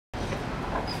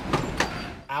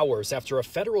Hours after a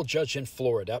federal judge in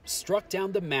Florida struck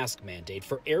down the mask mandate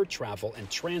for air travel and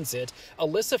transit,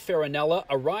 Alyssa Farinella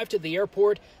arrived at the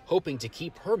airport hoping to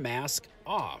keep her mask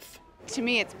off. To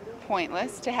me, it's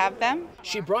pointless to have them.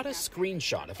 She brought a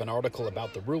screenshot of an article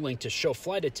about the ruling to show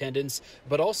flight attendants,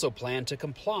 but also planned to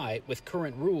comply with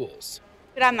current rules.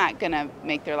 But I'm not going to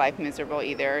make their life miserable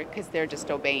either, because they're just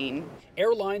obeying.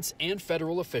 Airlines and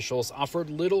federal officials offered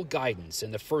little guidance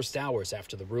in the first hours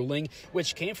after the ruling,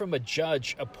 which came from a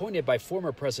judge appointed by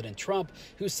former President Trump,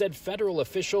 who said federal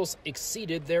officials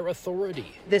exceeded their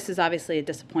authority. This is obviously a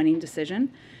disappointing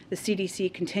decision. The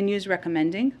CDC continues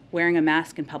recommending wearing a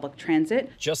mask in public transit.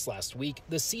 Just last week,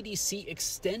 the CDC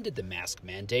extended the mask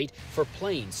mandate for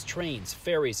planes, trains,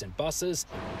 ferries, and buses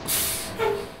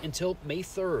until May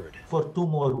 3rd. For 2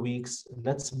 more weeks,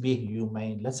 let's be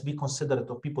humane. Let's be considerate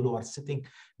of people who are sitting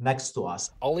next to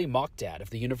us. Ali Mokdad of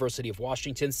the University of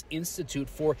Washington's Institute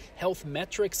for Health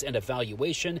Metrics and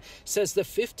Evaluation says the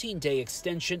 15-day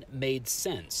extension made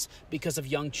sense because of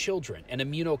young children and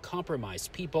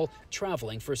immunocompromised people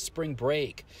traveling for spring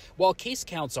break. While case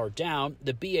counts are down,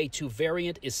 the BA2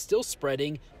 variant is still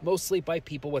spreading, mostly by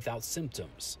people without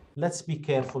symptoms. Let's be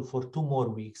careful for 2 more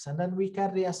weeks, and then we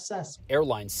can reassess.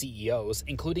 Airline CEOs,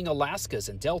 including Alaska's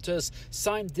and Delta's,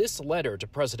 signed this letter to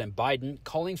President Biden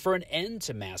calling for an end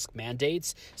to mask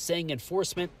mandates, saying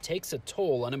enforcement takes a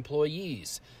toll on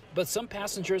employees. But some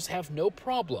passengers have no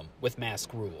problem with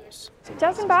mask rules. It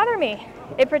doesn't bother me.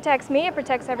 It protects me, it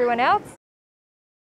protects everyone else.